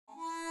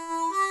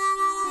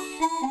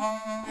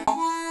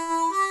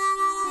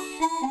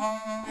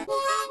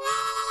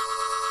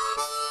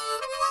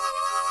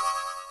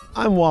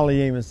I'm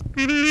Wally Amos.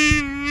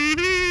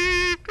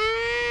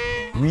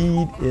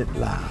 Read It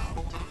Loud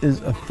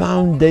is a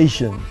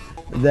foundation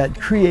that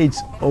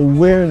creates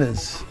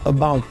awareness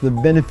about the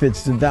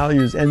benefits, the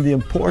values, and the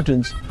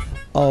importance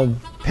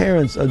of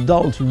parents,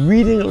 adults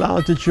reading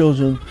aloud to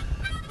children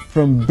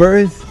from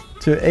birth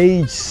to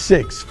age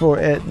 6 for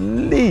at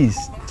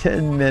least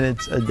 10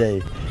 minutes a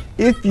day.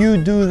 If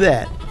you do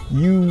that,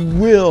 you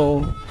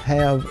will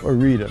have a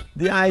reader.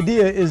 The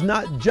idea is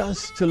not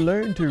just to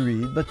learn to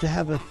read, but to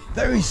have a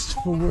thirst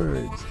for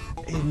words,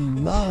 a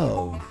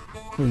love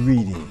for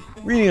reading.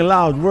 Reading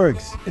aloud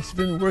works. It's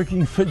been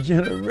working for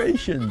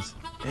generations,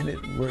 and it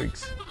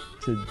works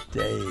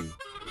today.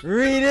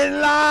 Read it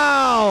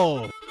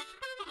loud!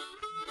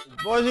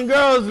 Boys and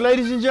girls,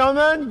 ladies and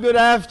gentlemen, good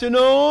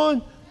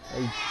afternoon.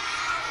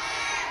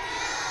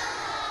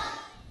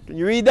 Can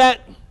you read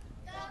that?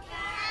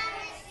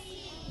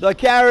 The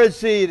Carrot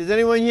Seed. Has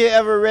anyone here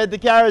ever read The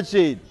Carrot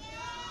Seed?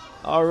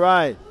 All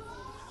right.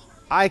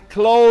 I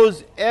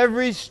close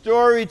every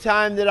story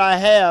time that I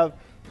have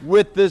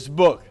with this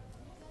book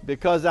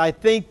because I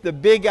think the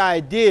big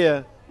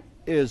idea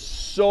is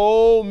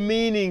so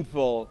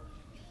meaningful.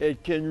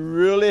 It can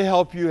really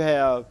help you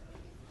have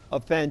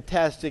a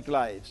fantastic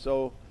life.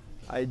 So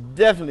I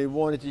definitely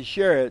wanted to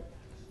share it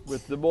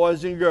with the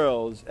boys and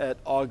girls at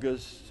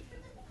August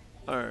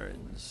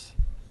Earns.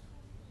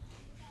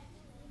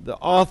 The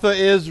author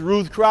is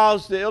Ruth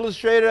Krauss. The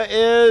illustrator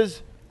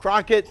is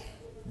Crockett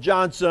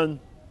Johnson.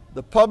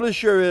 The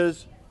publisher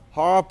is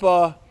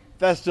Harper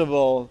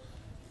Festival.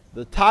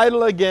 The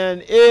title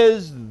again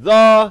is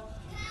The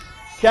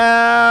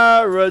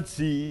Carrot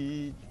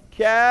Seed.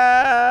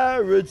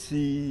 Carrot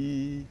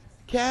Seed.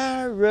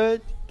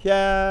 Carrot,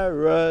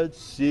 carrot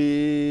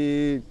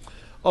seed.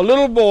 A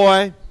little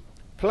boy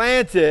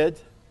planted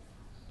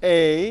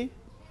a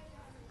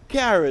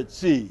carrot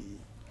seed.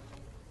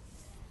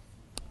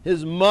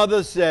 His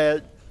mother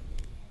said,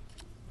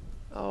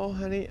 "Oh,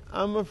 honey,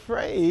 I'm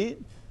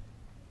afraid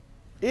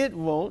it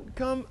won't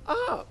come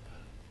up."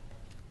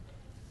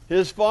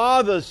 His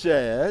father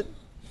said,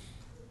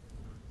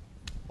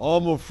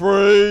 "I'm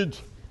afraid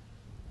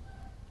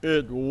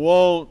it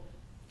won't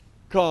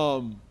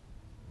come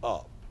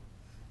up."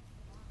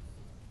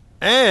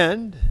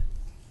 And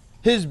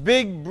his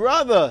big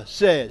brother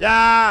said,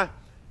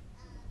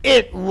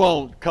 "It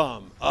won't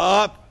come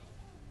up."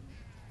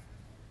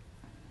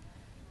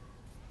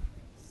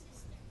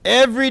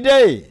 Every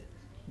day,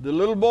 the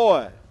little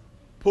boy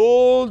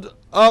pulled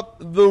up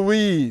the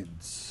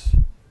weeds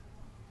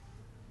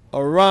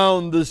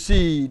around the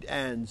seed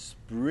and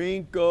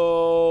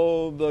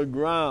sprinkled the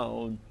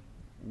ground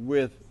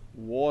with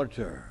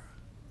water.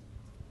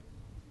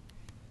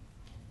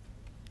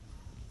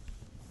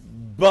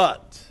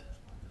 But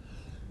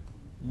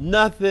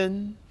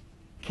nothing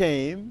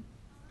came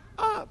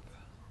up.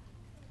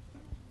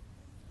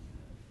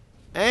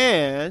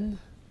 And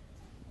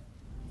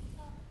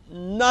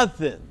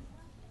nothing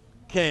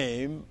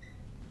came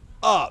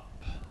up.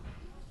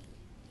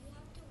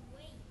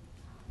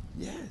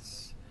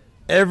 Yes.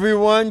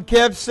 Everyone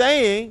kept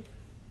saying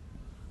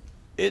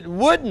it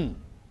wouldn't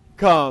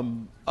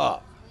come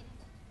up.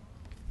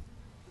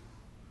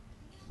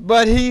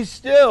 But he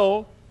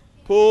still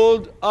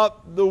pulled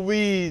up the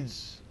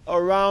weeds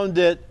around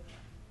it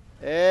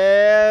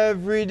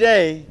every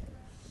day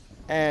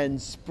and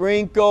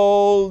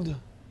sprinkled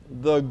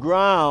the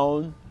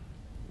ground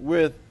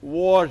with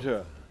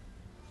water.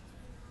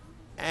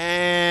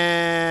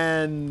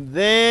 And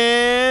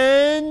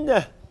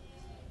then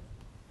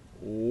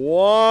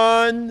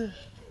one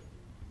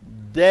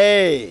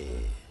day,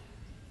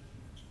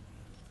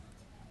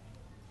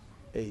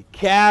 a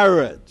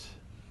carrot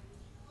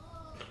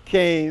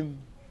came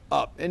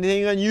up.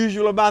 Anything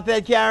unusual about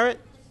that carrot?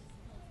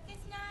 It's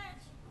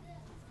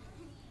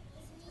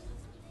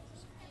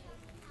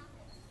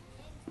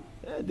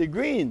not. The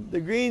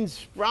green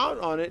sprout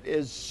on it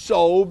is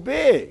so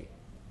big.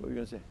 What are you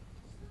going to say?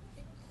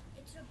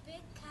 It's a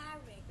big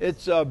carrot.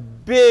 It's a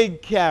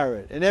big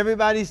carrot. And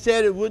everybody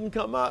said it wouldn't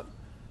come up.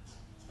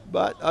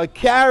 But a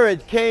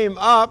carrot came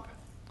up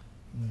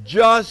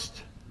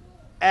just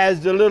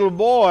as the little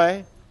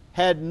boy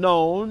had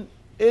known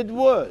it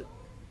would.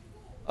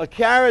 A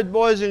carrot,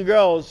 boys and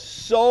girls,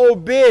 so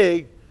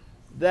big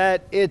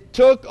that it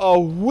took a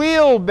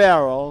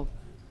wheelbarrow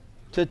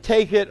to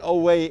take it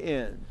away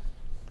in.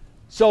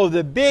 So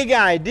the big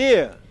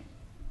idea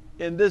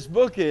in this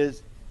book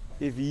is,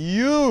 if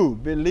you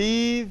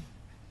believe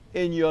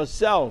in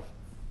yourself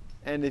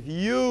and if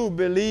you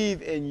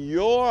believe in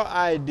your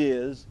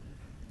ideas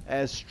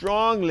as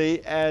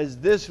strongly as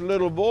this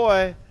little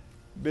boy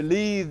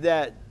believed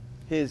that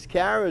his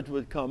carrot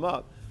would come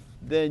up,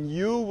 then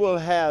you will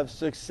have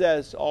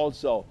success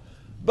also.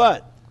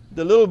 But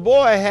the little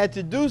boy had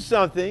to do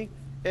something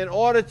in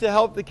order to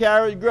help the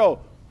carrot grow.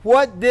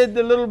 What did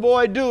the little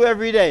boy do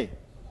every day?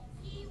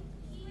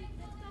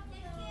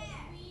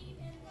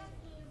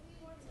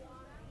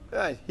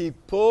 Right, he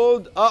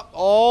pulled up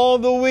all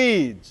the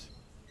weeds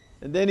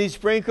And then he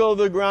sprinkled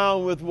the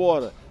ground with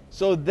water.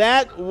 So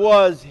that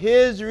was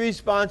his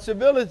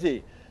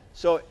responsibility.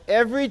 So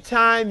every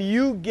time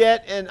you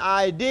get an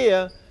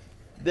idea,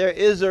 there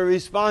is a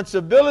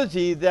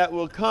responsibility that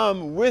will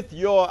come with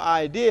your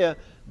idea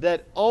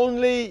that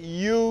only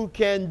you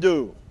can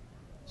do.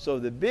 So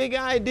the big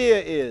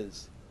idea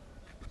is,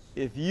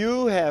 if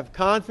you have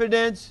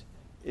confidence,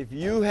 if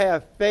you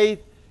have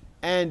faith,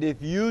 and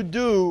if you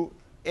do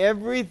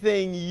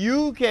everything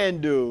you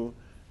can do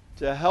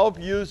to help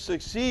you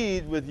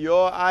succeed with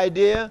your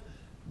idea,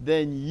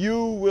 then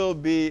you will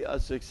be a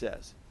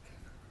success.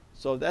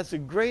 So that's a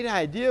great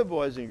idea,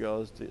 boys and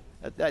girls.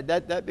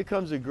 That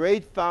becomes a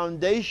great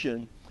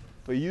foundation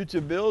for you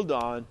to build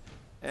on.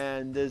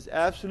 And there's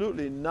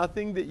absolutely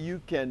nothing that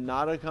you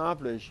cannot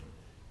accomplish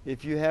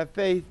if you have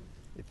faith,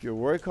 if you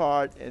work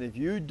hard, and if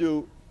you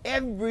do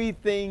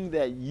everything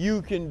that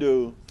you can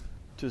do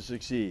to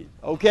succeed.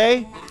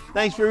 Okay?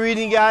 Thanks for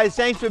reading, guys.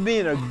 Thanks for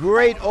being a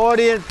great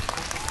audience.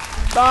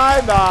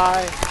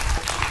 Bye-bye.